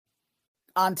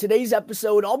On today's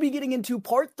episode, I'll be getting into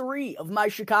part 3 of my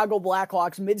Chicago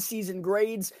Blackhawks midseason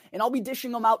grades, and I'll be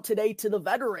dishing them out today to the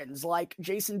veterans like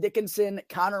Jason Dickinson,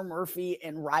 Connor Murphy,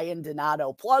 and Ryan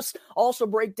Donato. Plus, I'll also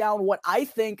break down what I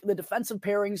think the defensive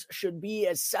pairings should be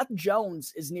as Seth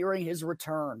Jones is nearing his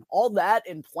return. All that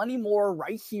and plenty more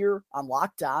right here on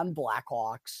Locked On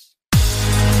Blackhawks.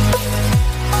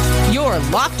 You're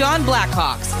Locked On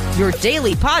Blackhawks, your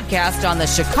daily podcast on the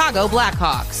Chicago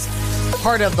Blackhawks.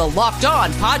 Part of the Locked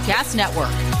On Podcast Network,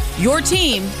 your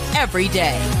team every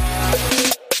day.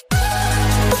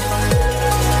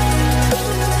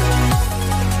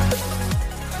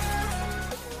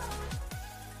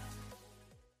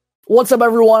 What's up,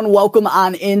 everyone? Welcome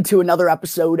on into another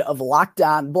episode of Locked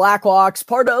On Blackhawks,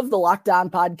 part of the Locked On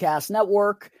Podcast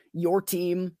Network, your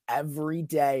team every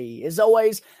day. As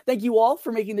always, thank you all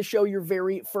for making the show your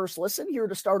very first listen. Here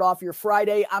to start off your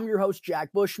Friday, I'm your host,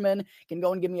 Jack Bushman. You can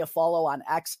go and give me a follow on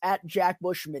X at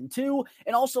JackBushman2,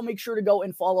 and also make sure to go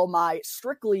and follow my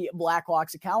Strictly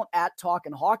Blackhawks account at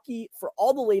Talkin' Hockey for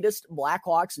all the latest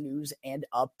Blackhawks news and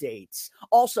updates.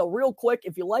 Also, real quick,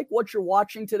 if you like what you're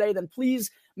watching today, then please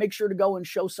make sure to go and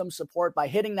show some support by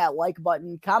hitting that like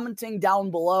button, commenting down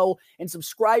below, and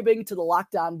subscribing to the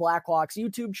Locked On Blackhawks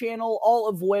YouTube channel, all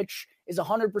of which is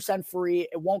 100% free.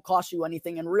 It won't cost you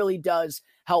anything and really does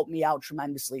help me out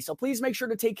tremendously. So please make sure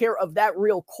to take care of that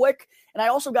real quick. And I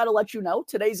also got to let you know,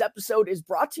 today's episode is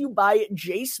brought to you by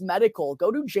Jace Medical.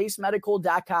 Go to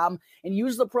jacemedical.com and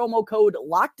use the promo code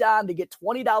LOCKEDON to get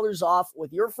 $20 off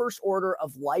with your first order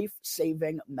of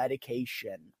life-saving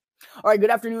medication. All right, good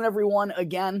afternoon, everyone.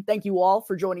 Again, thank you all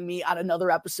for joining me on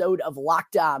another episode of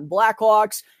Locked On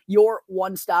Blackhawks, your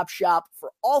one-stop shop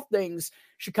for all things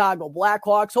Chicago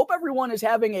Blackhawks. Hope everyone is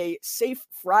having a safe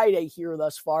Friday here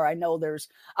thus far. I know there's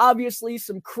obviously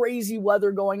some crazy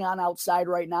weather going on outside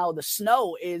right now. The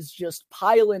snow is just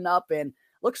piling up and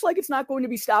looks like it's not going to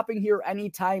be stopping here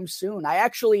anytime soon. I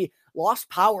actually lost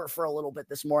power for a little bit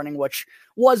this morning, which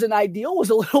wasn't ideal. It was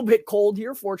a little bit cold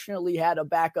here. Fortunately, had a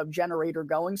backup generator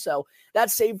going, so that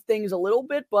saved things a little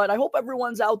bit. But I hope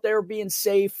everyone's out there being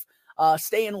safe,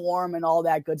 staying warm, and all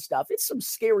that good stuff. It's some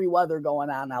scary weather going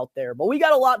on out there. But we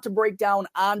got a lot to break down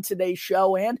on today's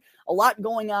show and a lot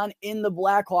going on in the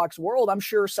Blackhawks world. I'm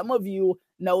sure some of you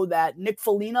know that Nick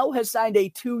Foligno has signed a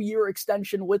 2-year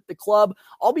extension with the club.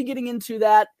 I'll be getting into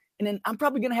that. And then I'm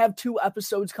probably going to have 2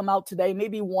 episodes come out today.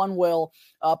 Maybe one will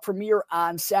premiere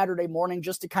on Saturday morning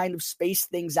just to kind of space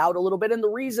things out a little bit. And the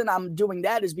reason I'm doing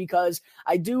that is because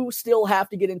I do still have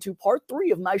to get into part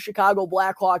 3 of my Chicago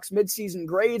Blackhawks midseason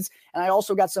grades. And I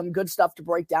also got some good stuff to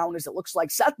break down as it looks like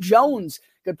Seth Jones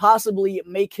could possibly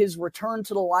make his return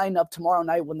to the lineup tomorrow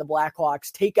night when the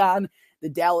Blackhawks take on the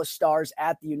Dallas Stars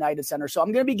at the United Center. So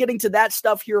I'm going to be getting to that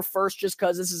stuff here first, just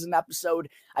because this is an episode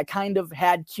I kind of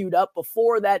had queued up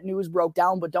before that news broke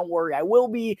down. But don't worry, I will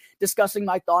be discussing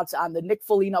my thoughts on the Nick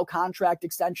Foligno contract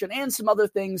extension and some other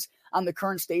things on the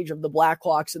current stage of the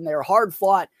Blackhawks and their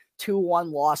hard-fought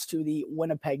 2-1 loss to the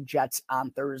Winnipeg Jets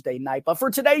on Thursday night. But for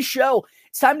today's show,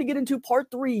 it's time to get into part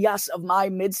 3, yes, of my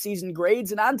midseason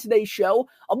grades. And on today's show,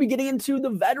 I'll be getting into the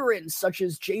veterans such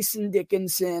as Jason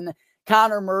Dickinson,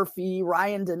 Connor Murphy,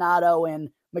 Ryan Donato, and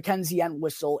Mackenzie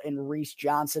Entwistle and Reese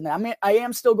Johnson. I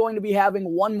am still going to be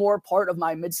having one more part of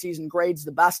my midseason grades,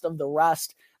 the best of the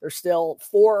rest. There's still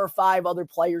 4 or 5 other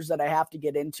players that I have to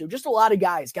get into. Just a lot of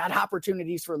guys got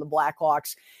opportunities for the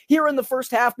Blackhawks here in the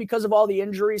first half because of all the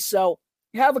injuries. So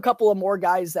you have a couple of more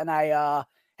guys than I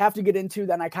have to get into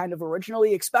than I kind of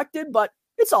originally expected, but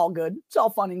it's all good. It's all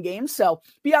fun and games. So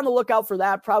be on the lookout for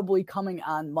that, probably coming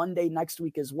on Monday next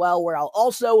week as well, where I'll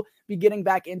also be getting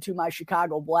back into my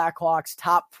Chicago Blackhawks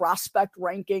top prospect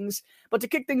rankings. But to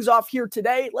kick things off here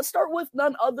today, let's start with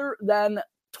none other than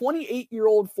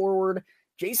 28-year-old forward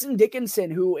Jason Dickinson,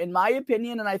 who, in my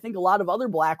opinion, and I think a lot of other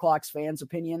Blackhawks fans'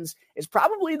 opinions, is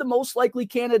probably the most likely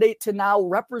candidate to now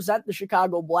represent the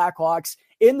Chicago Blackhawks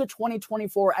in the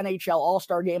 2024 NHL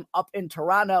All-Star Game up in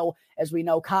Toronto. As we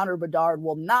know, Connor Bedard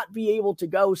will not be able to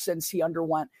go since he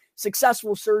underwent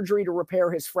successful surgery to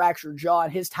repair his fractured jaw,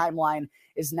 and his timeline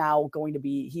is now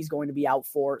he's going to be out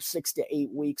for 6 to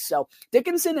 8 weeks. So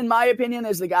Dickinson, in my opinion,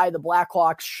 is the guy the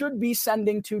Blackhawks should be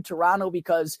sending to Toronto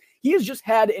because he has just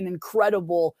had an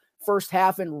incredible first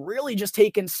half and really just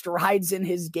taken strides in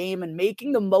his game and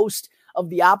making the most of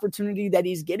the opportunity that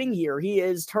he's getting here. He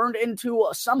is turned into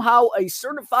somehow a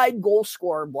certified goal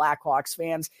scorer, Blackhawks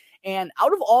fans. And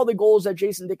out of all the goals that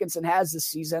Jason Dickinson has this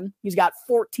season, he's got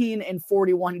 14 in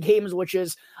 41 games, which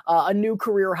is a new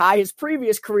career high. His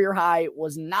previous career high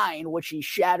was 9, which he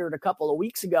shattered a couple of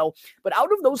weeks ago. But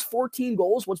out of those 14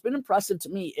 goals, what's been impressive to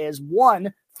me is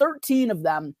 13 of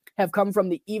them have come from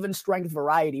the even strength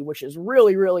variety, which is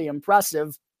really, really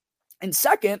impressive. And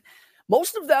second,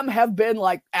 most of them have been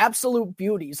like absolute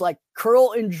beauties, like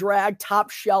curl and drag, top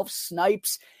shelf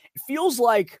snipes. It feels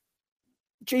like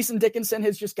Jason Dickinson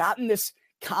has just gotten this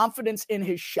confidence in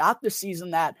his shot this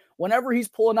season that whenever he's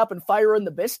pulling up and firing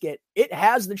the biscuit, it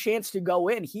has the chance to go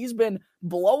in. He's been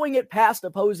blowing it past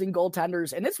opposing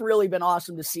goaltenders, and it's really been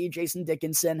awesome to see Jason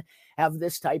Dickinson have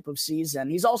this type of season.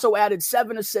 He's also added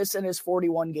 7 assists in his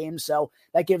 41 games, so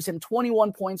that gives him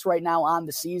 21 points right now on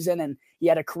the season, and he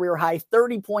had a career-high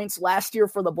 30 points last year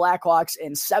for the Blackhawks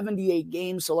in 78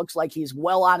 games, so it looks like he's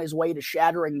well on his way to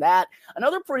shattering that.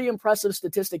 Another pretty impressive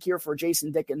statistic here for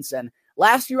Jason Dickinson.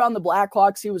 Last year on the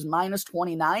Blackhawks, he was minus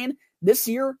 29. This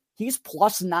year, he's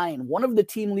plus 9, one of the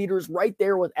team leaders right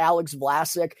there with Alex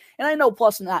Vlasic. And I know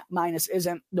plus minus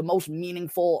isn't the most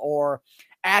meaningful or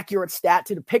accurate stat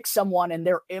to depict someone and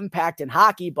their impact in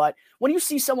hockey, but when you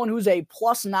see someone who's a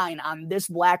plus 9 on this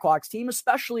Blackhawks team,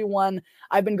 especially when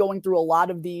I've been going through a lot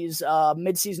of these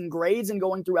midseason grades and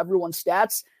going through everyone's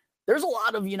stats, there's a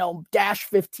lot of, dash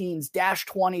 15s, dash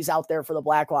 20s out there for the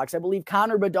Blackhawks. I believe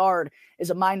Connor Bedard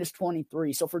is a minus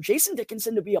 23. So for Jason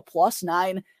Dickinson to be a plus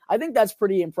 9, I think that's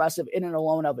pretty impressive in and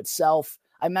alone of itself.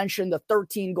 I mentioned the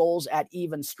 13 goals at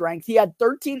even strength. He had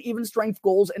 13 even strength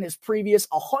goals in his previous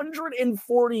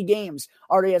 140 games.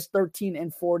 Already has 13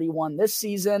 and 41 this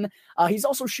season. He's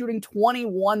also shooting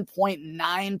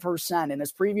 21.9%, and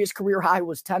his previous career high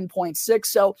was 10.6.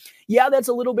 So yeah, that's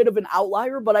a little bit of an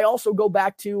outlier, but I also go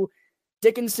back to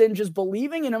Dickinson just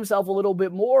believing in himself a little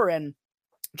bit more and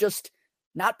just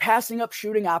not passing up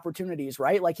shooting opportunities,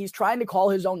 right? Like he's trying to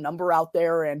call his own number out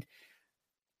there, and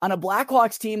on a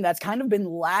Blackhawks team that's kind of been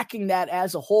lacking that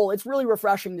as a whole, it's really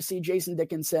refreshing to see Jason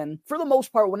Dickinson, for the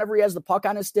most part, whenever he has the puck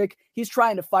on his stick, he's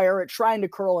trying to fire it, trying to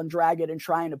curl and drag it, and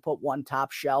trying to put one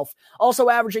top shelf. Also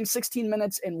averaging 16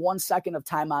 minutes and 1 second of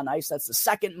time on ice. That's the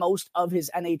second most of his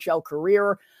NHL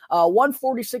career.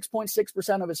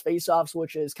 146.6% of his faceoffs,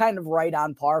 which is kind of right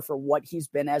on par for what he's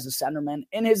been as a centerman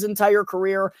in his entire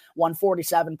career.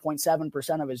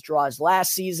 147.7% of his draws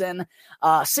last season.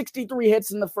 63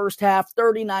 hits in the first half,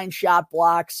 39 shot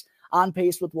blocks, on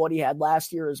pace with what he had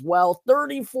last year as well.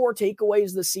 34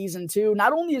 takeaways this season too.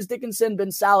 Not only has Dickinson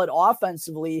been solid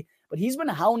offensively, but he's been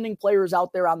hounding players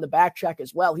out there on the back check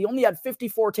as well. He only had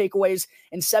 54 takeaways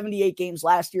in 78 games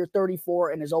last year,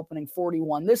 34 in his opening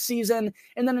 41 this season.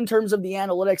 And then in terms of the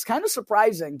analytics, kind of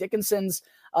surprising. Dickinson's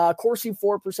Corsi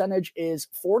for percentage is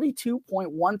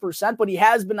 42.1%, but he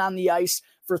has been on the ice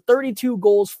for 32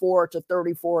 goals for to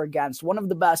 34 against. One of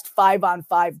the best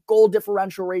 5-on-5 goal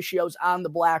differential ratios on the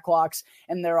Blackhawks,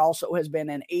 and there also has been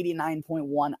an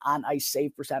 89.1 on-ice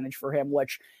save percentage for him,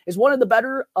 which is one of the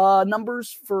better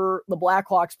numbers for the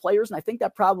Blackhawks players, and I think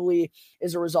that probably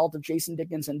is a result of Jason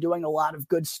Dickinson doing a lot of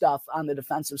good stuff on the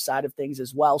defensive side of things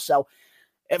as well. So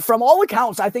from all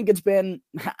accounts, I think it's been,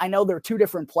 I know they're two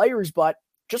different players, but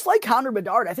just like Connor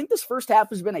Bedard, I think this first half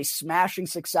has been a smashing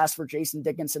success for Jason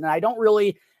Dickinson, and I don't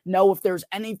really know if there's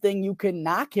anything you can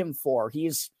knock him for.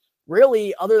 He's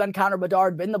really, other than Connor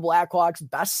Bedard, been the Blackhawks'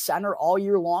 best center all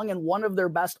year long and one of their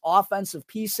best offensive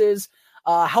pieces,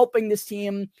 helping this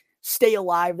team stay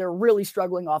alive. They're really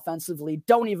struggling offensively.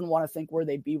 Don't even want to think where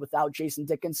they'd be without Jason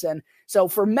Dickinson. So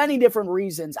for many different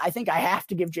reasons, I think I have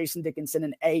to give Jason Dickinson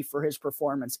an A for his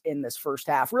performance in this first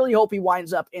half. Really hope he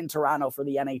winds up in Toronto for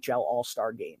the NHL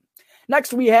All-Star game.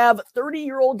 Next, we have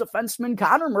 30-year-old defenseman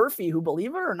Connor Murphy, who,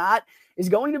 believe it or not, is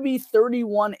going to be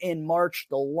 31 in March,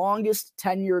 the longest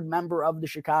tenured member of the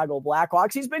Chicago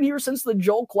Blackhawks. He's been here since the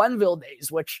Joel Quenneville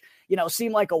days, which,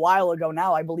 seemed like a while ago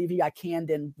now. I believe he got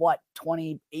canned in,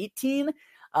 2018?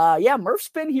 Murph's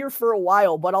been here for a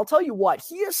while, but I'll tell you what,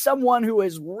 he is someone who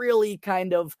is really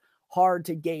kind of hard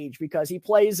to gauge because he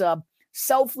plays a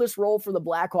selfless role for the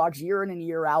Blackhawks year in and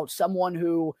year out, someone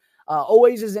who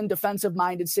always is in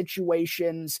defensive-minded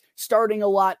situations, starting a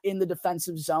lot in the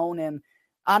defensive zone, and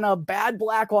on a bad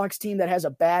Blackhawks team that has a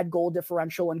bad goal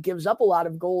differential and gives up a lot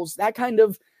of goals, that kind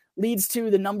of leads to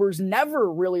the numbers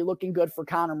never really looking good for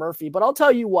Connor Murphy. But I'll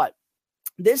tell you what,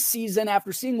 this season,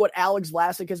 after seeing what Alex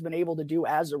Vlasic has been able to do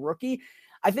as a rookie,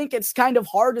 I think it's kind of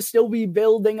hard to still be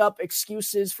building up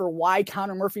excuses for why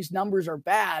Connor Murphy's numbers are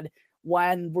bad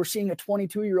when we're seeing a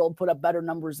 22-year-old put up better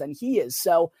numbers than he is.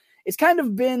 So it's kind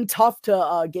of been tough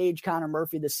to gauge Connor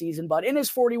Murphy this season, but in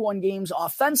his 41 games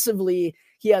offensively,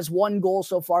 he has 1 goal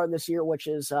so far this year, which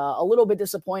is a little bit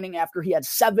disappointing after he had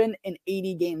 7 in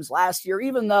 80 games last year,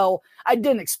 even though I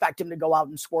didn't expect him to go out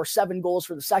and score 7 goals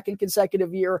for the second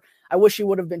consecutive year. I wish he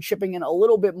would have been chipping in a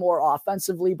little bit more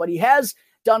offensively, but he has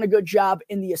done a good job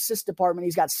in the assist department.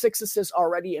 He's got 6 assists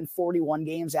already in 41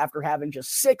 games after having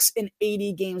just 6 in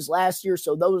 80 games last year.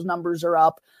 So those numbers are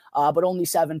up, but only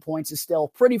 7 points is still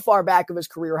pretty far back of his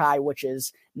career high, which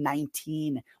is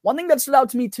 19. One thing that stood out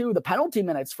to me too, the penalty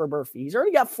minutes for Murphy. He's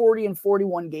already got 40 in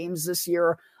 41 games this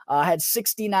year, had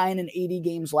 69 in 80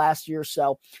 games last year.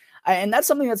 So, and that's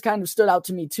something that's kind of stood out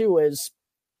to me too, is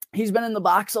he's been in the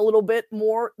box a little bit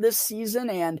more this season.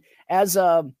 And as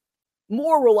a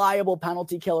more reliable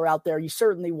penalty killer out there, you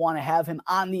certainly want to have him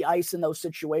on the ice in those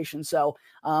situations. So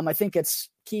I think it's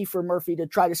key for Murphy to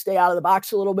try to stay out of the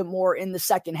box a little bit more in the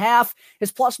second half.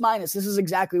 His plus minus, this is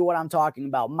exactly what I'm talking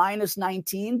about. Minus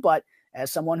 19, but as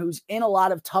someone who's in a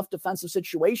lot of tough defensive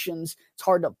situations, it's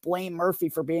hard to blame Murphy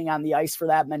for being on the ice for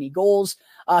that many goals.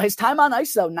 His time on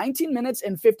ice, though, 19 minutes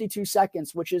and 52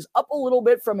 seconds, which is up a little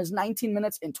bit from his 19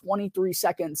 minutes and 23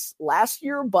 seconds last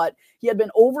year, but he had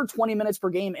been over 20 minutes per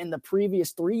game in the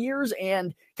previous 3 years,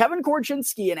 and Kevin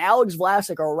Korchinski and Alex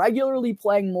Vlasic are regularly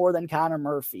playing more than Connor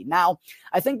Murphy. Now,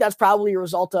 I think that's probably a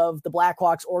result of the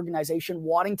Blackhawks organization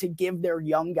wanting to give their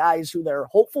young guys who they're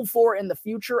hopeful for in the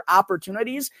future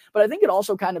opportunities, but I think it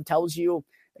also kind of tells you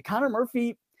that Connor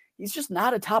Murphy, he's just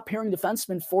not a top pairing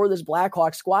defenseman for this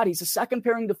Blackhawks squad. He's a second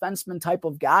pairing defenseman type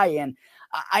of guy. And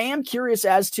I am curious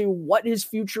as to what his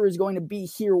future is going to be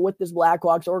here with this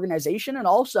Blackhawks organization, and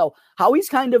also how he's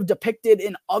kind of depicted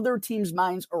in other teams'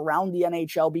 minds around the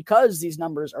NHL, because these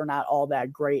numbers are not all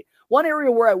that great. One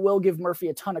area where I will give Murphy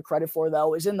a ton of credit for,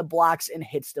 though, is in the blocks and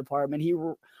hits department. He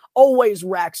always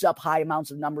racks up high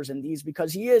amounts of numbers in these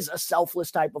because he is a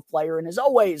selfless type of player and is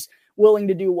always willing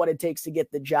to do what it takes to get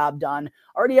the job done.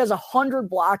 Already has 100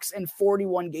 blocks in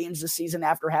 41 games this season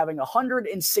after having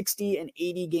 160 in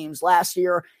 80 games last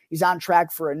year. He's on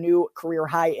track for a new career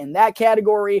high in that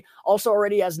category. Also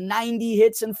already has 90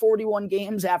 hits in 41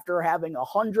 games after having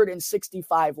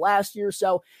 165 last year.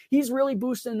 So he's really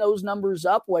boosting those numbers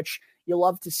up, which you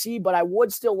love to see, but I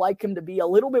would still like him to be a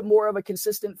little bit more of a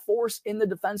consistent force in the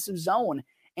defensive zone.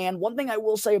 And one thing I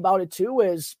will say about it too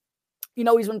is, you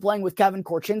know, he's been playing with Kevin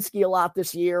Korchinski a lot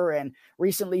this year, and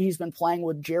recently he's been playing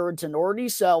with Jared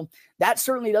Tenorti. So that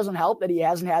certainly doesn't help that he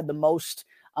hasn't had the most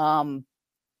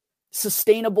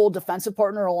sustainable defensive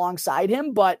partner alongside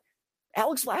him. But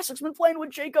Alex Vlasic's been playing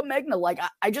with Jacob Megna. Like,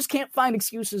 I just can't find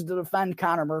excuses to defend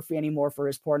Connor Murphy anymore for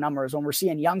his poor numbers when we're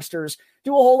seeing youngsters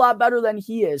do a whole lot better than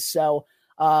he is. So,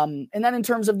 and then in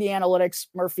terms of the analytics,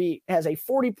 Murphy has a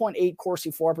 40.8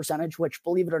 Corsi for percentage, which,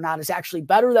 believe it or not, is actually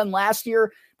better than last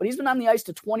year, but he's been on the ice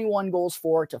to 21 goals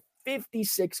for to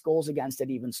 56 goals against at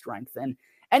even strength. And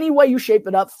any way you shape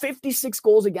it up, 56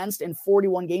 goals against in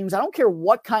 41 games, I don't care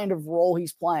what kind of role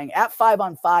he's playing at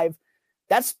 5-on-5,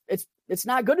 it's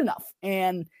not good enough.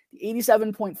 And the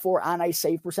 87.4 on ice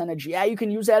save percentage, yeah, you can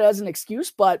use that as an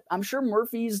excuse, but I'm sure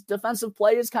Murphy's defensive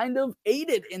play is kind of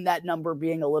aided in that number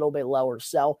being a little bit lower.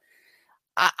 So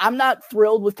I'm not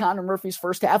thrilled with Connor Murphy's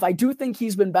first half. I do think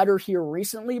he's been better here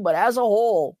recently, but as a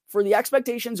whole, for the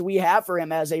expectations we have for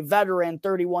him as a veteran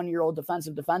 31-year-old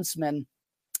defenseman,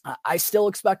 I still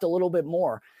expect a little bit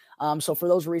more. So for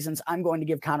those reasons, I'm going to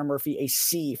give Connor Murphy a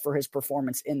C for his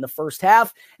performance in the first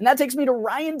half. And that takes me to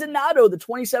Ryan Donato, the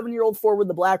 27-year-old forward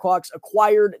the Blackhawks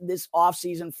acquired this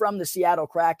offseason from the Seattle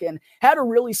Kraken. Had a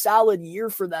really solid year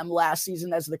for them last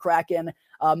season as the Kraken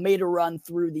made a run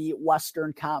through the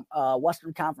Western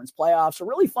Conference playoffs. A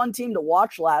really fun team to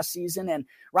watch last season. And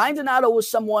Ryan Donato was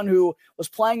someone who was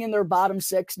playing in their bottom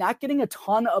six, not getting a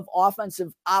ton of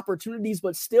offensive opportunities,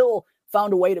 but still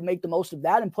found a way to make the most of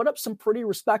that and put up some pretty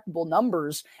respectable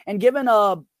numbers. And given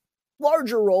a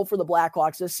larger role for the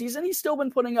Blackhawks this season, he's still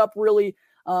been putting up really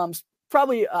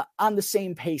probably on the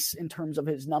same pace in terms of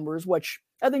his numbers, which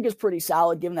I think is pretty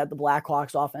solid given that the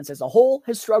Blackhawks offense as a whole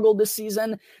has struggled this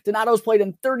season. Donato's played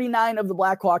in 39 of the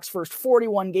Blackhawks' first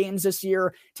 41 games this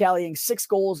year, tallying 6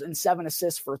 goals and 7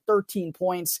 assists for 13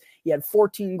 points. He had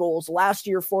 14 goals last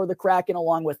year for the Kraken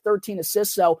along with 13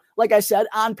 assists. So like I said,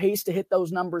 on pace to hit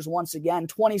those numbers once again,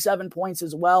 27 points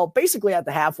as well, basically at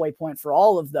the halfway point for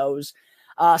all of those.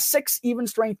 6 even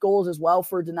strength goals as well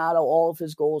for Donato. All of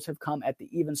his goals have come at the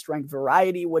even strength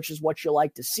variety, which is what you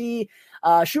like to see.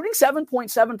 Shooting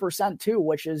 7.7% too,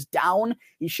 which is down.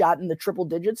 He shot in the triple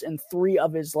digits in 3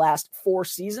 of his last 4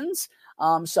 seasons.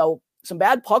 So some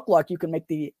bad puck luck. You can make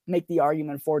the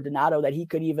argument for Donato that he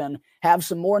could even have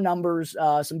some more numbers,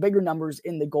 some bigger numbers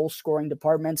in the goal scoring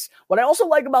departments. What I also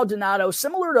like about Donato,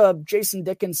 similar to Jason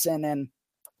Dickinson and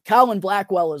Colin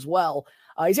Blackwell as well,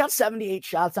 he's got 78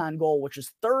 shots on goal, which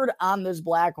is 3rd on this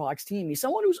Blackhawks team. He's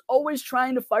someone who's always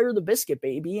trying to fire the biscuit,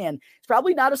 baby. And it's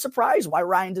probably not a surprise why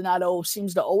Ryan Donato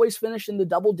seems to always finish in the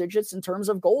double digits in terms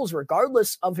of goals,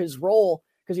 regardless of his role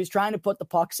because he's trying to put the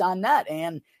pucks on net.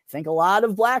 And I think a lot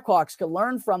of Blackhawks could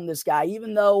learn from this guy,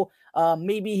 even though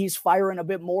maybe he's firing a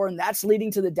bit more, and that's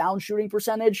leading to the down shooting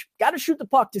percentage. Got to shoot the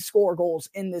puck to score goals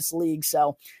in this league.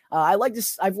 So I'd like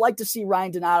to see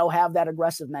Ryan Donato have that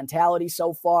aggressive mentality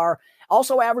so far.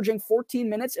 Also averaging 14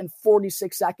 minutes and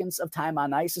 46 seconds of time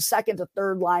on ice, a second to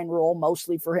third line role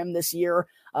mostly for him this year,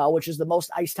 which is the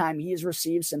most ice time he has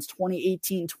received since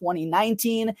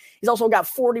 2018-2019. He's also got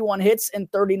 41 hits in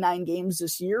 39 games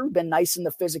this year, been nice in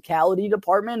the physicality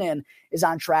department, and is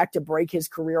on track to break his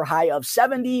career high of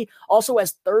 70. Also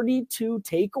has 32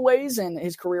 takeaways, and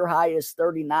his career high is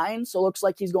 39. So it looks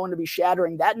like he's going to be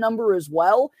shattering that number as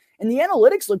well. And the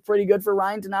analytics look pretty good for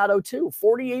Ryan Donato too.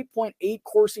 48.8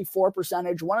 Corsi for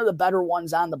percentage, one of the better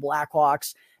ones on the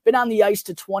Blackhawks. Been on the ice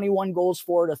to 21 goals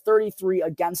for, to 33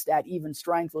 against at even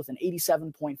strength with an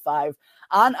 87.5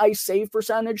 on ice save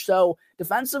percentage. So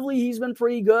defensively, he's been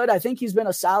pretty good. I think he's been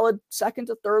a solid second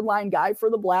to third line guy for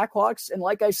the Blackhawks. And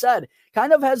like I said,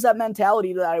 kind of has that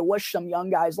mentality that I wish some young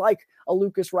guys like a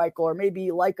Lucas Reichel or maybe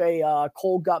like a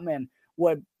Cole Gutman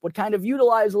would kind of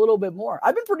utilize a little bit more.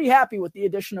 I've been pretty happy with the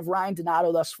addition of Ryan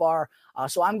Donato thus far,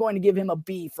 so I'm going to give him a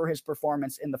B for his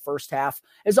performance in the first half.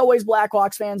 As always,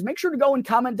 Blackhawks fans, make sure to go and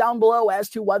comment down below as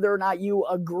to whether or not you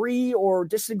agree or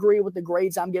disagree with the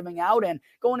grades I'm giving out, and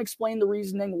go and explain the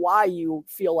reasoning why you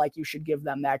feel like you should give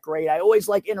them that grade. I always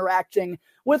like interacting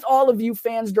with all of you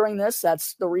fans during this.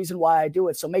 That's the reason why I do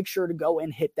it, so make sure to go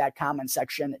and hit that comment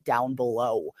section down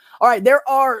below. All right, there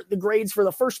are the grades for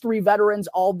the first three veterans.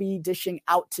 I'll be dishing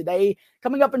out today.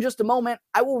 Coming up in just a moment,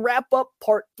 I will wrap up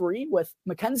part 3 with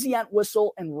Mackenzie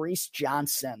Entwistle and Reese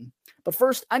Johnson. But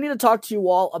first, I need to talk to you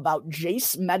all about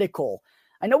Jace Medical.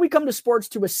 I know we come to sports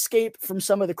to escape from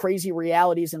some of the crazy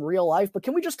realities in real life, but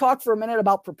can we just talk for a minute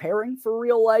about preparing for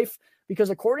real life? Because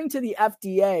according to the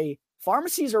FDA,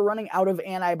 pharmacies are running out of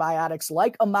antibiotics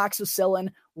like amoxicillin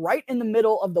right in the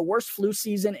middle of the worst flu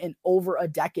season in over a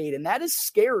decade, and that is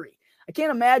scary. I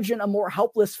can't imagine a more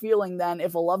helpless feeling than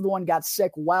if a loved one got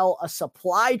sick while a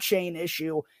supply chain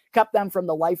issue kept them from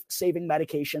the life-saving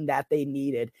medication that they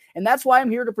needed. And that's why I'm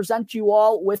here to present you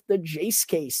all with the Jace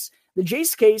case. The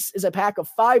Jace case is a pack of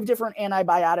 5 different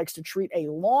antibiotics to treat a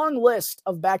long list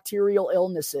of bacterial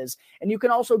illnesses. And you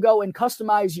can also go and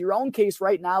customize your own case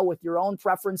right now with your own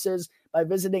preferences by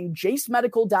visiting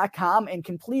jacemedical.com and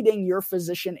completing your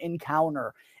physician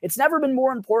encounter. It's never been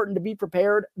more important to be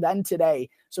prepared than today.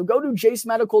 So go to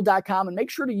jacemedical.com and make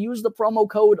sure to use the promo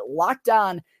code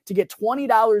LOCKEDON to get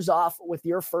 $20 off with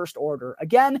your first order.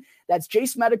 Again, that's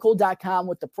jacemedical.com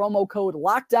with the promo code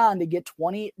LOCKEDON to get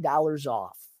 $20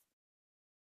 off.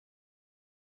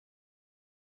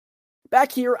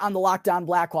 Back here on the Locked On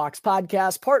Blackhawks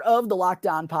podcast, part of the Locked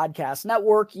On Podcast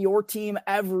Network, your team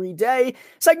every day.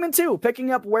 Segment 2,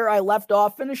 picking up where I left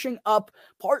off, finishing up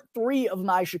part 3 of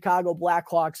my Chicago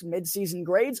Blackhawks midseason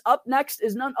grades. Up next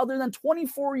is none other than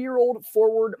 24-year-old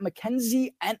forward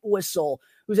Mackenzie Entwistle,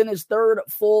 who's in his 3rd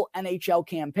full NHL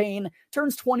campaign,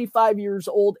 turns 25 years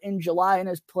old in July, and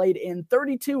has played in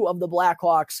 32 of the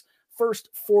Blackhawks' first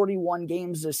 41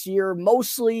 games this year,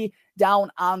 mostly down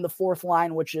on the 4th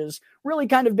line, which has really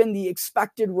kind of been the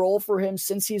expected role for him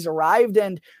since he's arrived.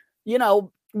 And, you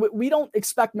know, we don't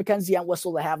expect Mackenzie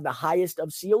Entwistle to have the highest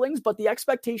of ceilings, but the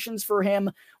expectations for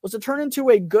him was to turn into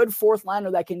a good 4th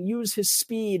liner that can use his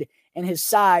speed and his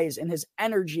size and his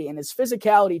energy and his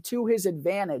physicality to his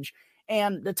advantage.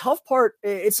 And the tough part,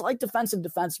 it's like defensive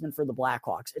defenseman for the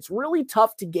Blackhawks. It's really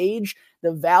tough to gauge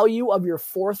the value of your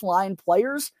 4th line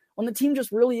players when the team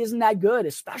just really isn't that good,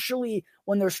 especially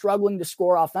when they're struggling to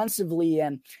score offensively.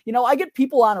 And, you know, I get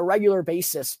people on a regular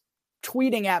basis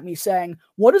tweeting at me saying,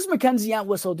 what does Mackenzie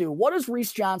Entwistle do? What does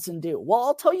Reese Johnson do? Well,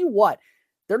 I'll tell you what,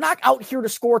 they're not out here to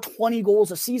score 20 goals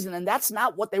a season, and that's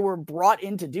not what they were brought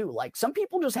in to do. Like, some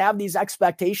people just have these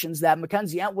expectations that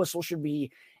Mackenzie Entwistle should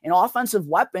be an offensive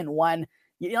weapon when,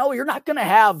 you know, you're not going to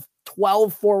have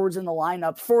 12 forwards in the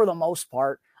lineup for the most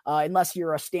part, unless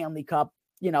you're a Stanley Cup,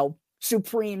 you know,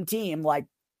 supreme team. Like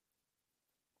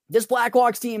this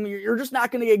Blackhawks team, you're just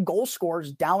not going to get goal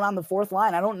scorers down on the 4th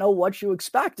line. I don't know what you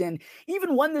expect. And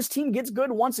even when this team gets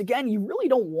good, once again, you really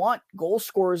don't want goal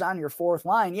scorers on your 4th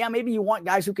line. Yeah, maybe you want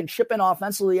guys who can chip in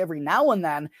offensively every now and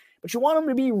then, but you want them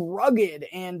to be rugged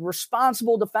and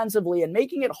responsible defensively and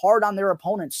making it hard on their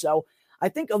opponents. So I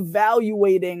think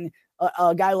evaluating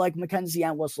a guy like Mackenzie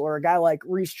Entwistle or a guy like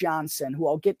Reese Johnson, who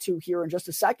I'll get to here in just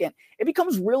a second, it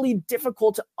becomes really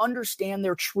difficult to understand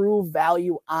their true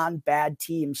value on bad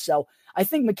teams. So I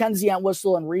think Mackenzie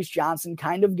Entwistle and Reese Johnson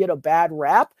kind of get a bad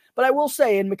rap. But I will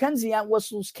say, in Mackenzie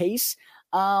Entwistle's case,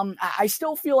 I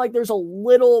still feel like there's a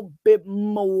little bit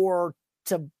more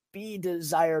to be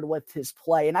desired with his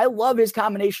play. And I love his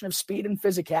combination of speed and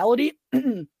physicality.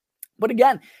 But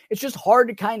again, it's just hard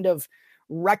to kind of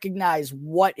recognize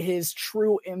what his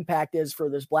true impact is for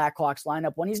this Blackhawks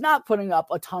lineup when he's not putting up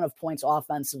a ton of points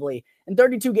offensively. In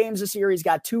 32 games this year, he's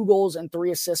got 2 goals and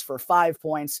 3 assists for 5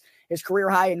 points. His career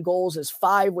high in goals is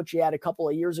 5, which he had a couple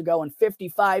of years ago in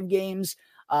 55 games.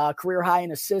 Career high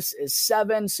in assists is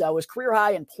 7. So his career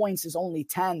high in points is only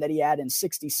 10 that he had in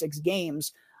 66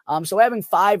 games. So having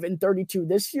 5 and 32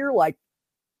 this year, like,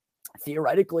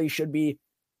 theoretically should be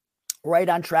right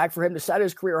on track for him to set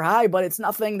his career high, but it's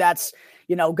nothing that's,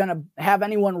 going to have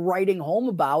anyone writing home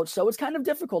about. So it's kind of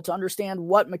difficult to understand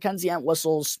what Mackenzie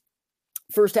Entwistle's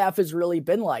first half has really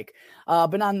been like.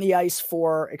 Been on the ice he's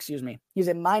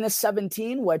at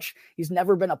 -17, which he's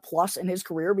never been a plus in his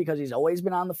career because he's always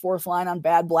been on the fourth line on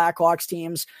bad Blackhawks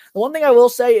teams. The one thing I will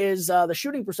say is the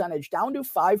shooting percentage down to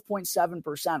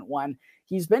 5.7% when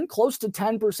he's been close to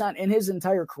 10% in his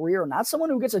entire career. Not someone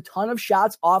who gets a ton of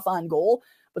shots off on goal,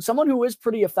 but someone who is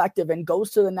pretty effective and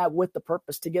goes to the net with the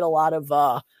purpose to get a lot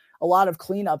of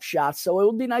cleanup shots. So it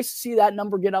would be nice to see that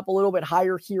number get up a little bit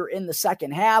higher here in the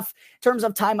second half. In terms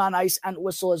of time on ice,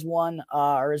 Entwistle has been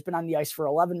on the ice for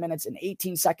 11 minutes and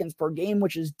 18 seconds per game,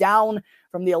 which is down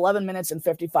from the 11 minutes and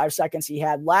 55 seconds he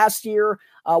had last year.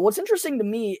 What's interesting to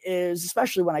me is,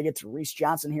 especially when I get to Reese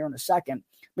Johnson here in a second,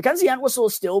 Mackenzie Entwistle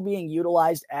is still being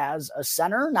utilized as a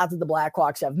center. Not that the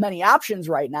Blackhawks have many options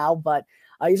right now, but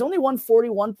he's only won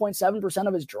 41.7%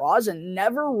 of his draws and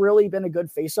never really been a good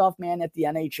faceoff man at the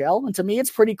NHL. And to me,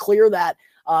 it's pretty clear that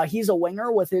he's a winger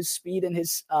with his speed and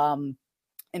his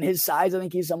size. I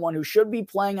think he's someone who should be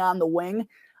playing on the wing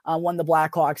when the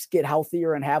Blackhawks get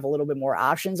healthier and have a little bit more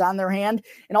options on their hand.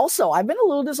 And also, I've been a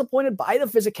little disappointed by the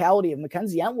physicality of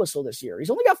Mackenzie Entwistle this year. He's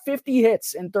only got 50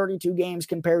 hits in 32 games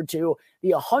compared to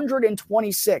the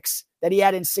 126 that he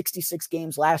had in 66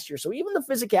 games last year. So even the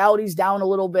physicality is down a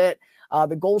little bit.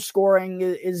 The goal scoring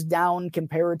is down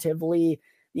comparatively.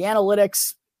 The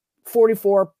analytics,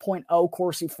 44.0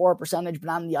 Corsi for percentage, but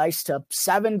on the ice to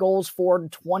 7 goals for,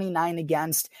 29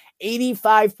 against,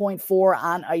 85.4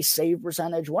 on ice save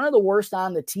percentage. One of the worst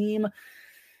on the team.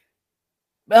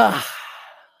 I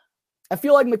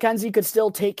feel like Mackenzie could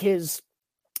still take his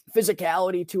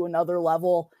physicality to another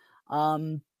level.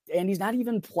 And he's not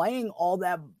even playing all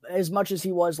that as much as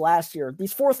he was last year.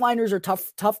 These fourth liners are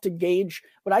tough to gauge,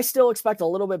 but I still expect a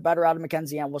little bit better out of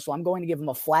Mackenzie Entwistle. I'm going to give him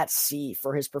a flat C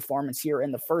for his performance here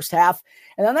in the first half.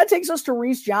 And then that takes us to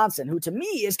Reese Johnson, who to me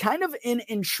is kind of an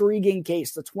intriguing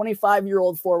case. The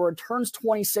 25-year-old forward turns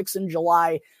 26 in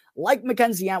July. Like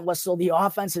Mackenzie Entwistle, the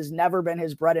offense has never been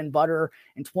his bread and butter.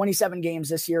 In 27 games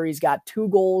this year, he's got 2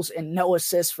 goals and no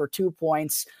assists for 2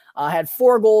 points. Had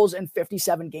 4 goals in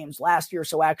 57 games last year,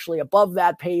 so actually above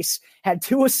that pace. Had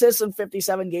 2 assists in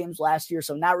 57 games last year,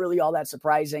 so not really all that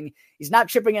surprising. He's not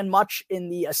chipping in much in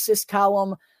the assist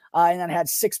column, and then had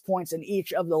 6 points in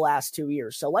each of the last 2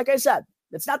 years. So like I said,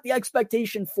 that's not the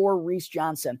expectation for Reese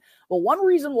Johnson. But one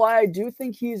reason why I do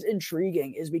think he's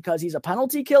intriguing is because he's a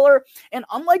penalty killer, and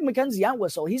unlike Mackenzie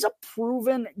Entwistle, he's a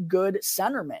proven good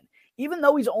centerman. Even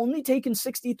though he's only taken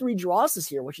 63 draws this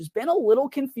year, which has been a little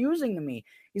confusing to me.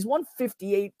 He's won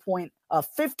 50.8%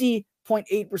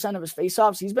 of his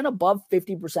faceoffs. He's been above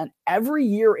 50% every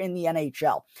year in the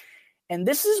NHL. And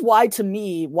this is why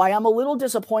I'm a little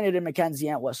disappointed in Mackenzie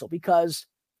Entwistle, because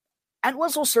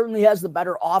Entwistle certainly has the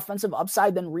better offensive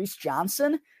upside than Reese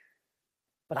Johnson.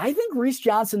 But I think Reese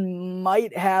Johnson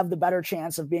might have the better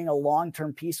chance of being a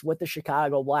long-term piece with the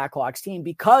Chicago Blackhawks team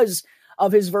because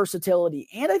of his versatility.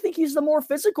 And I think he's the more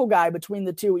physical guy between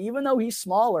the two, even though he's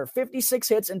smaller. 56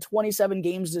 hits in 27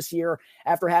 games this year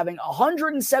after having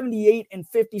 178 in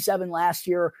 57 last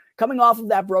year. Coming off of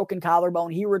that broken collarbone,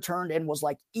 he returned and was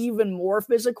like even more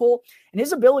physical. And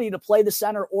his ability to play the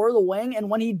center or the wing, and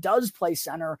when he does play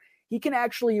center, he can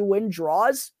actually win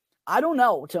draws. I don't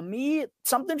know. To me,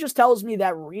 something just tells me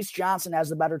that Reese Johnson has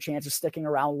the better chance of sticking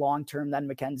around long-term than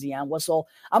Mackenzie Entwistle.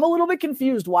 I'm a little bit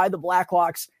confused why the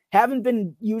Blackhawks haven't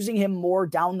been using him more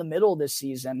down the middle this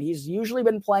season. He's usually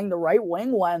been playing the right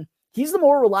wing when he's the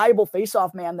more reliable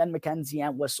faceoff man than Mackenzie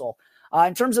Entwistle.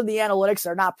 In terms of the analytics,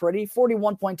 they're not pretty.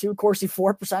 41.2 Corsi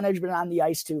for percentage, been on the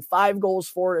ice too. 5 goals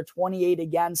for to 28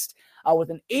 against, with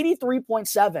an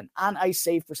 83.7 on ice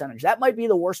save percentage. That might be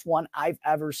the worst one I've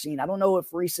ever seen. I don't know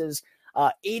if Reese is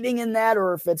aiding in that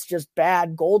or if it's just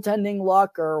bad goaltending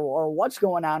luck or what's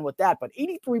going on with that. But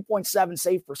 83.7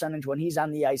 save percentage when he's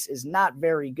on the ice is not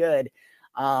very good.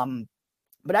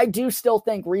 But I do still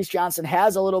think Reese Johnson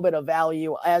has a little bit of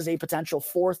value as a potential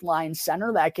fourth line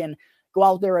center that can go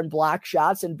out there and block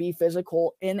shots and be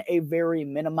physical in a very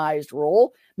minimized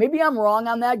role. Maybe I'm wrong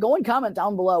on that. Go and comment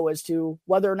down below as to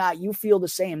whether or not you feel the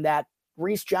same, that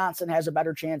Reese Johnson has a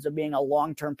better chance of being a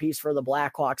long-term piece for the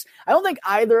Blackhawks. I don't think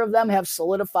either of them have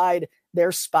solidified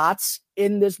their spots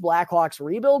in this Blackhawks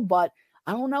rebuild, but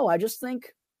I don't know. I just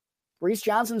think Reese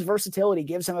Johnson's versatility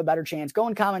gives him a better chance. Go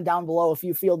and comment down below if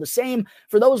you feel the same.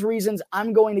 For those reasons,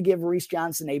 I'm going to give Reese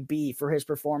Johnson a B for his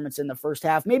performance in the first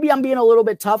half. Maybe I'm being a little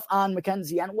bit tough on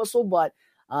Mackenzie Entwistle, but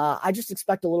I just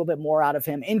expect a little bit more out of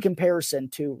him in comparison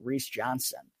to Reese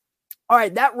Johnson. All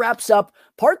right, that wraps up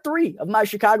part 3 of my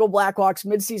Chicago Blackhawks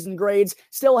midseason grades.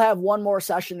 Still have one more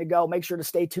session to go. Make sure to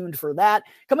stay tuned for that.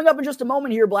 Coming up in just a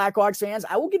moment here, Blackhawks fans,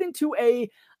 I will get into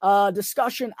a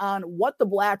discussion on what the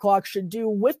Blackhawks should do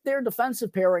with their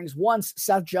defensive pairings once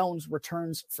Seth Jones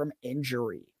returns from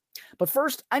injury. But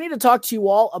first, I need to talk to you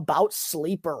all about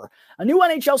Sleeper. A new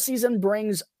NHL season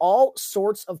brings all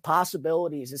sorts of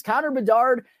possibilities. Is Connor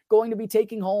Bedard going to be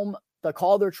taking home the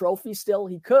Calder Trophy still?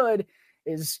 He could.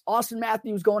 Is Austin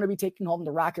Matthews going to be taking home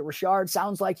the Rocket Richard?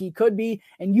 Sounds like he could be.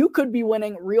 And you could be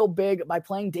winning real big by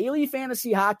playing daily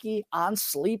fantasy hockey on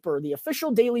Sleeper, the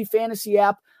official daily fantasy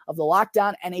app of the Locked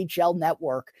On NHL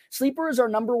Network. Sleeper is our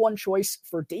number one choice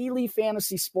for daily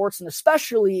fantasy sports, and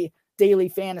especially daily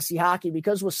fantasy hockey,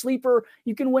 because with Sleeper,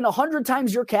 you can win 100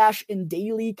 times your cash in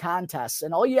daily contests.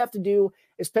 And all you have to do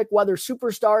is pick whether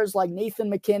superstars like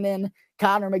Nathan McKinnon,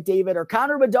 Connor McDavid, or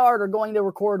Connor Bedard are going to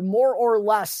record more or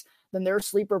less than their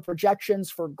Sleeper projections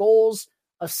for goals,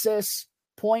 assists,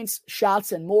 points,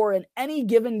 shots, and more in any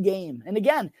given game. And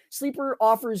again, Sleeper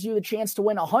offers you the chance to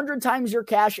win 100 times your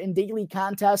cash in daily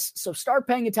contests. So start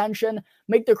paying attention,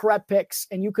 make the correct picks,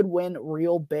 and you could win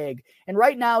real big. And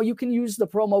right now, you can use the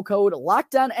promo code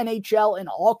LOCKEDONNHL in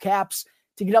all caps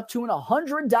to get up to an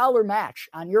 $100 match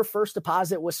on your first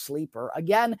deposit with Sleeper.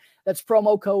 Again, that's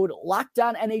promo code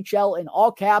LOCKEDONNHL in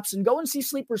all caps, and go and see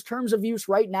Sleeper's terms of use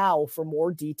right now for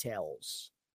more details.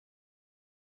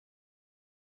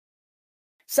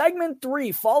 Segment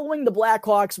 3, following the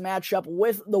Blackhawks matchup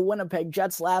with the Winnipeg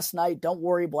Jets last night. Don't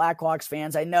worry, Blackhawks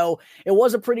fans. I know it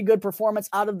was a pretty good performance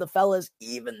out of the fellas,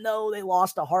 even though they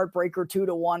lost a heartbreaker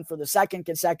 2-1 for the second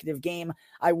consecutive game.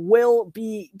 I will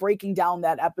be breaking down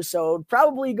that episode,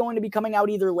 probably going to be coming out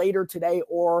either later today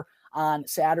or on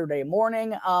Saturday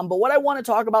morning. But what I want to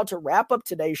talk about to wrap up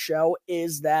today's show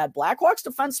is that Blackhawks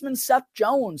defenseman Seth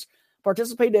Jones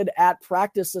participated at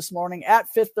practice this morning at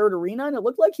Fifth Third Arena, and it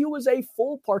looked like he was a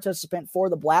full participant for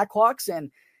the Blackhawks,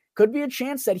 and could be a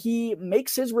chance that he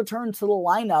makes his return to the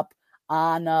lineup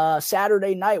on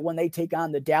Saturday night when they take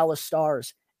on the Dallas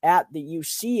Stars at the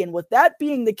UC. And with that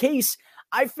being the case,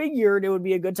 I figured it would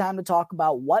be a good time to talk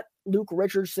about what Luke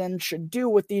Richardson should do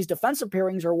with these defensive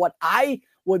pairings, or what I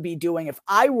would be doing if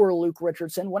I were Luke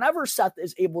Richardson whenever Seth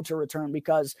is able to return,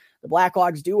 because the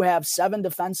Blackhawks do have 7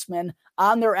 defensemen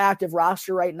on their active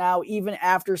roster right now, even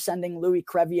after sending Louis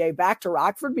Crevier back to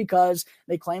Rockford because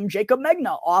they claimed Jacob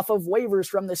Megna off of waivers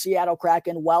from the Seattle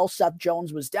Kraken while Seth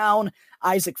Jones was down.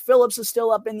 Isaac Phillips is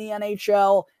still up in the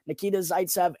NHL. Nikita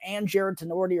Zaitsev and Jared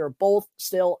Tenorti are both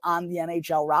still on the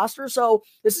NHL roster. So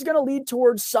this is going to lead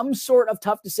towards some sort of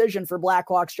tough decision for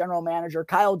Blackhawks general manager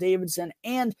Kyle Davidson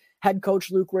and head coach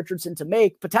Luke Richardson to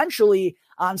make, potentially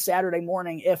on Saturday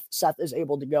morning if Seth is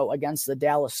able to go against the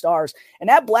Dallas Stars. And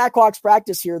at Blackhawks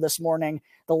practice here this morning,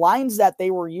 the lines that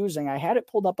they were using, I had it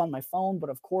pulled up on my phone,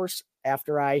 but of course,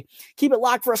 after I keep it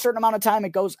locked for a certain amount of time, it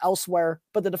goes elsewhere.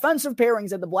 But the defensive pairings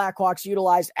that the Blackhawks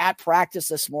utilized at practice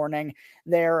this morning,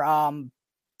 they're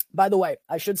by the way,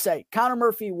 I should say, Connor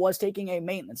Murphy was taking a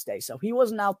maintenance day, so he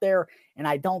wasn't out there, and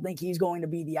I don't think he's going to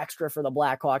be the extra for the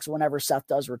Blackhawks whenever Seth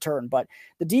does return. But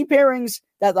the D pairings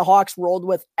that the Hawks rolled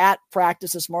with at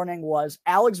practice this morning was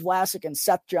Alex Vlasic and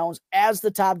Seth Jones as the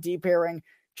top D pairing,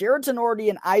 Jared Tenorti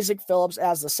and Isaac Phillips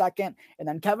as the second, and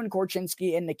then Kevin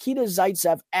Korchinski and Nikita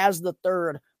Zaitsev as the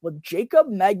third, with Jacob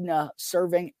Megna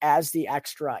serving as the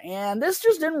extra. And this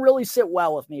just didn't really sit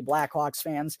well with me, Blackhawks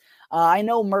fans. I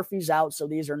know Murphy's out, so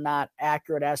these are not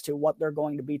accurate as to what they're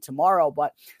going to be tomorrow,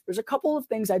 but there's a couple of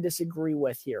things I disagree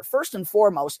with here. First and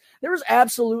foremost, there is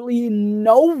absolutely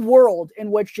no world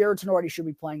in which Jared Tenorti should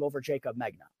be playing over Jacob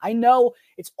Megna. I know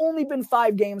it's only been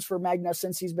 5 games for Megna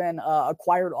since he's been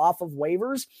acquired off of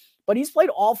waivers, but he's played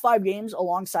all 5 games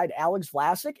alongside Alex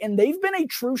Vlasic, and they've been a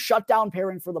true shutdown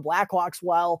pairing for the Blackhawks,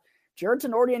 while Jared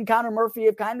Tenorti and Connor Murphy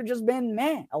have kind of just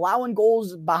been, allowing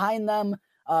goals behind them.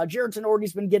 Jared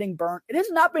Tenorti's been getting burnt. It has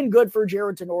not been good for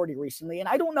Jared Tenorti recently, and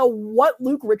I don't know what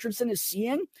Luke Richardson is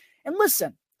seeing. And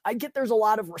listen, I get there's a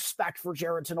lot of respect for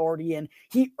Jared Tenorti, and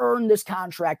he earned this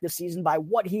contract this season by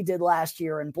what he did last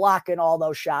year and blocking all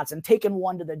those shots and taking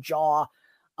one to the jaw.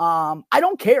 I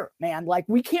don't care, man. Like,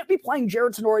 we can't be playing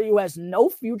Jared Tenori, who has no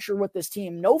future with this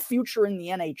team, no future in the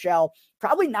NHL,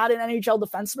 probably not an NHL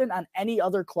defenseman on any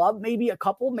other club, maybe a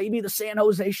couple, maybe the San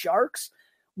Jose Sharks.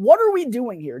 What are we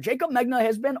doing here? Jacob Megna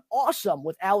has been awesome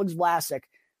with Alex Vlasic.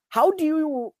 How do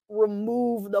you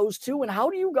remove those two, and how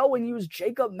do you go and use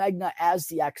Jacob Megna as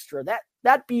the extra?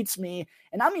 That beats me,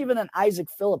 and I'm even an Isaac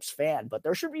Phillips fan, but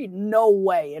there should be no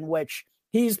way in which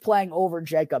he's playing over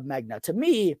Jacob Megna. To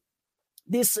me,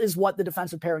 this is what the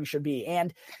defensive pairing should be.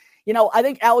 And, I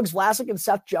think Alex Vlasic and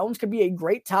Seth Jones could be a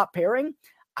great top pairing.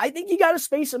 I think you got to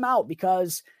space them out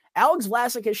because Alex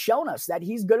Vlasic has shown us that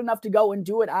he's good enough to go and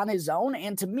do it on his own.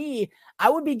 And to me, I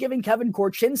would be giving Kevin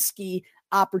Korchinski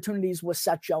opportunities with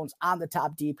Seth Jones on the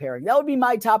top D pairing. That would be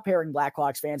my top pairing,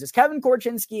 Blackhawks fans, is Kevin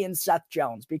Korchinski and Seth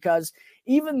Jones, because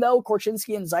even though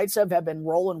Korchinski and Zaitsev have been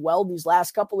rolling well these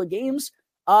last couple of games,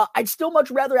 I'd still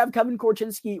much rather have Kevin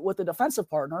Korchinski with a defensive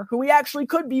partner who he actually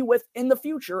could be with in the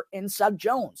future in Seth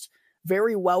Jones.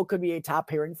 Very well could be a top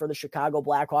pairing for the Chicago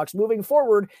Blackhawks moving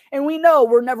forward. And we know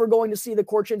we're never going to see the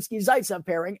Korchinski-Zaitsev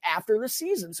pairing after the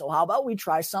season. So how about we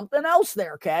try something else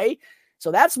there, okay?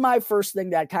 So that's my first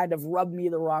thing that kind of rubbed me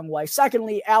the wrong way.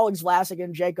 Secondly, Alex Vlasic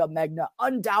and Jacob Megna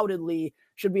undoubtedly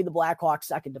should be the Blackhawks'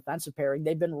 second defensive pairing.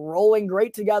 They've been rolling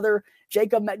great together. They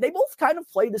both kind of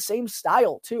play the same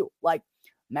style too. Like,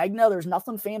 Megna, there's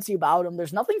nothing fancy about him.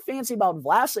 There's nothing fancy about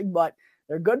Vlasic, but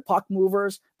they're good puck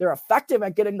movers. They're effective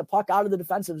at getting the puck out of the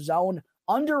defensive zone.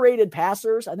 Underrated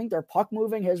passers. I think their puck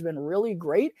moving has been really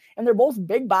great. And they're both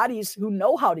big bodies who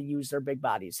know how to use their big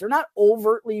bodies. They're not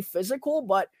overtly physical,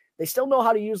 but they still know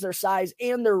how to use their size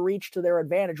and their reach to their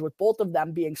advantage, with both of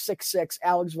them being 6'6",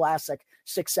 Alex Vlasic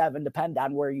 6'7", depend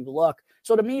on where you look.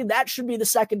 So to me, that should be the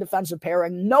second defensive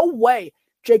pairing. No way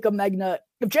Jacob Megna.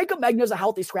 If Jacob Megna is a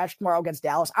healthy scratch tomorrow against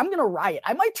Dallas, I'm going to riot.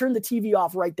 I might turn the TV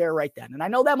off right there, right then. And I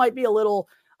know that might be a little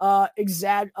of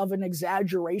an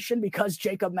exaggeration because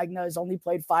Jacob Megna has only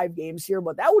played 5 games here,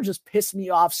 but that would just piss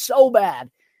me off so bad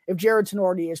if Jared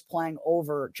Tenori is playing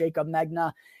over Jacob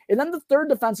Megna. And then the third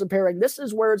defensive pairing, this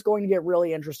is where it's going to get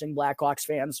really interesting, Blackhawks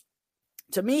fans.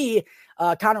 To me,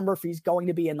 Connor Murphy's going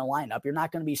to be in the lineup. You're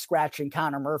not going to be scratching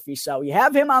Connor Murphy. So you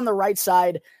have him on the right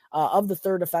side of the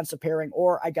third defensive pairing,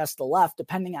 or I guess the left,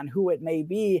 depending on who it may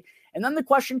be. And then the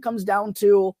question comes down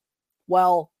to,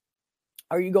 well,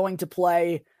 are you going to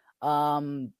play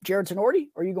Jared Tenori,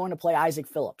 or are you going to play Isaac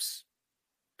Phillips?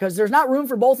 Because there's not room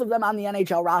for both of them on the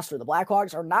NHL roster. The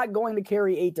Blackhawks are not going to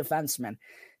carry 8 defensemen.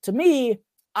 To me,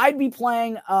 I'd be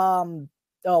playing, I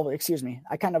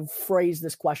kind of phrased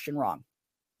this question wrong.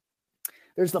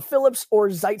 There's the Phillips or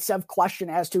Zaitsev question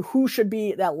as to who should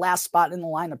be that last spot in the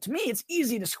lineup. To me, it's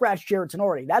easy to scratch Jared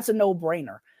Tenori. That's a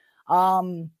no-brainer.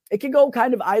 It can go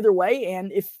kind of either way,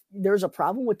 and if there's a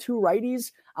problem with 2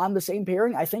 righties on the same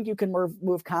pairing, I think you can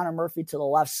move Connor Murphy to the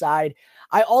left side.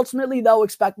 I ultimately, though,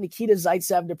 expect Nikita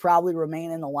Zaitsev to probably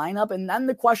remain in the lineup, and then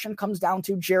the question comes down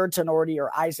to Jared Tenori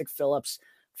or Isaac Phillips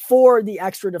for the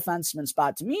extra defenseman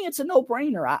spot. To me, it's a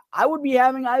no-brainer. I would be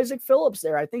having Isaac Phillips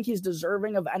there. I think he's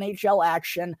deserving of NHL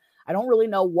action. I don't really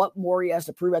know what more he has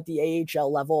to prove at the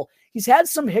AHL level. He's had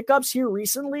some hiccups here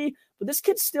recently, but this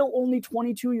kid's still only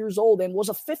 22 years old and was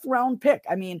a 5th-round pick.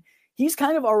 I mean, he's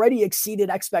kind of already exceeded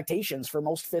expectations for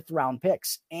most 5th-round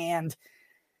picks. And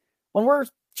when we're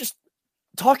just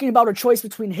talking about a choice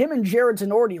between him and Jared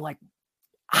Tenori, like,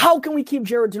 how can we keep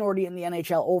Jared Tenori in the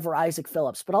NHL over Isaac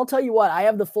Phillips? But I'll tell you what, I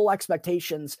have the full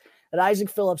expectations that Isaac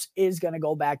Phillips is going to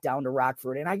go back down to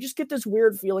Rockford. And I just get this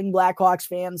weird feeling, Blackhawks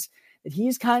fans, that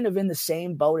he's kind of in the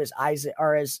same boat as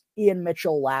as Ian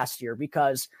Mitchell last year,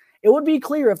 because it would be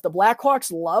clear if the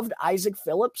Blackhawks loved Isaac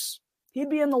Phillips, he'd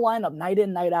be in the lineup night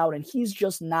in, night out, and he's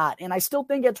just not. And I still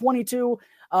think at 22,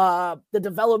 the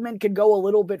development could go a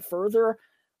little bit further.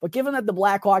 But given that the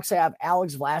Blackhawks have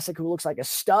Alex Vlasic, who looks like a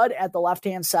stud at the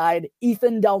left-hand side,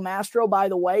 Ethan Del Mastro, by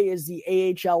the way, is the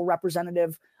AHL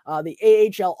representative,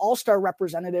 the AHL All-Star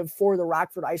representative for the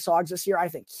Rockford Ice Hogs this year. I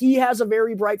think he has a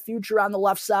very bright future on the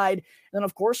left side. And then,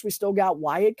 of course, we still got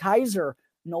Wyatt Kaiser,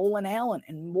 Nolan Allen,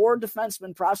 and more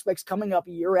defenseman prospects coming up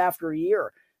year after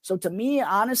year. So to me,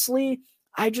 honestly,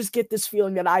 I just get this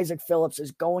feeling that Isaac Phillips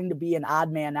is going to be an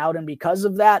odd man out. And because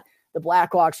of that, the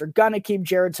Blackhawks are going to keep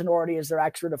Jared Tenori as their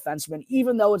extra defenseman,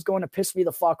 even though it's going to piss me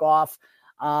the fuck off.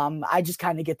 I just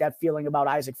kind of get that feeling about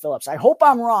Isaac Phillips. I hope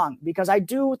I'm wrong, because I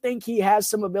do think he has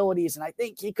some abilities, and I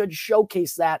think he could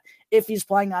showcase that if he's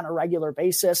playing on a regular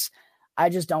basis. I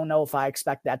just don't know if I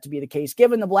expect that to be the case,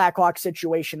 given the Blackhawks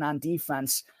situation on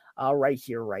defense right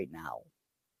here, right now.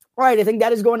 All right, I think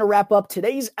that is going to wrap up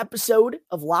today's episode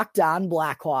of Locked On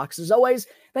Blackhawks. As always,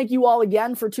 thank you all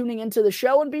again for tuning into the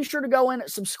show, and be sure to go and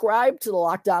subscribe to the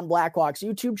Locked On Blackhawks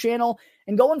YouTube channel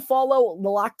and go and follow the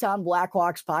Locked On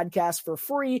Blackhawks podcast for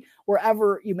free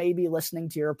wherever you may be listening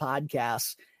to your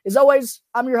podcasts. As always,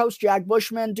 I'm your host, Jack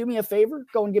Bushman. Do me a favor,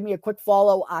 go and give me a quick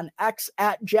follow on X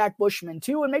at Jack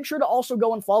Bushman2, and make sure to also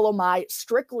go and follow my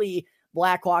Strictly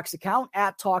Blackhawks account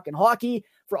at Talkin' Hockey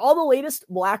for all the latest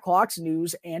Blackhawks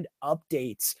news and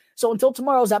updates. So until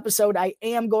tomorrow's episode, I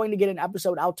am going to get an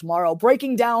episode out tomorrow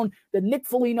breaking down the Nick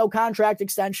Foligno contract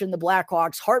extension, the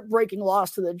Blackhawks' heartbreaking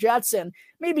loss to the Jets, and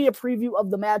maybe a preview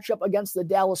of the matchup against the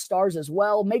Dallas Stars as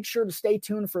well. Make sure to stay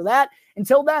tuned for that.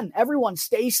 Until then, everyone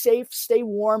stay safe, stay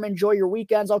warm, enjoy your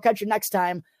weekends. I'll catch you next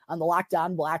time on the Locked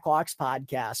On Blackhawks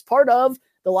podcast, part of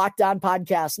the Locked On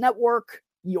Podcast Network,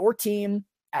 your team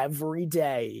every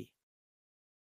day.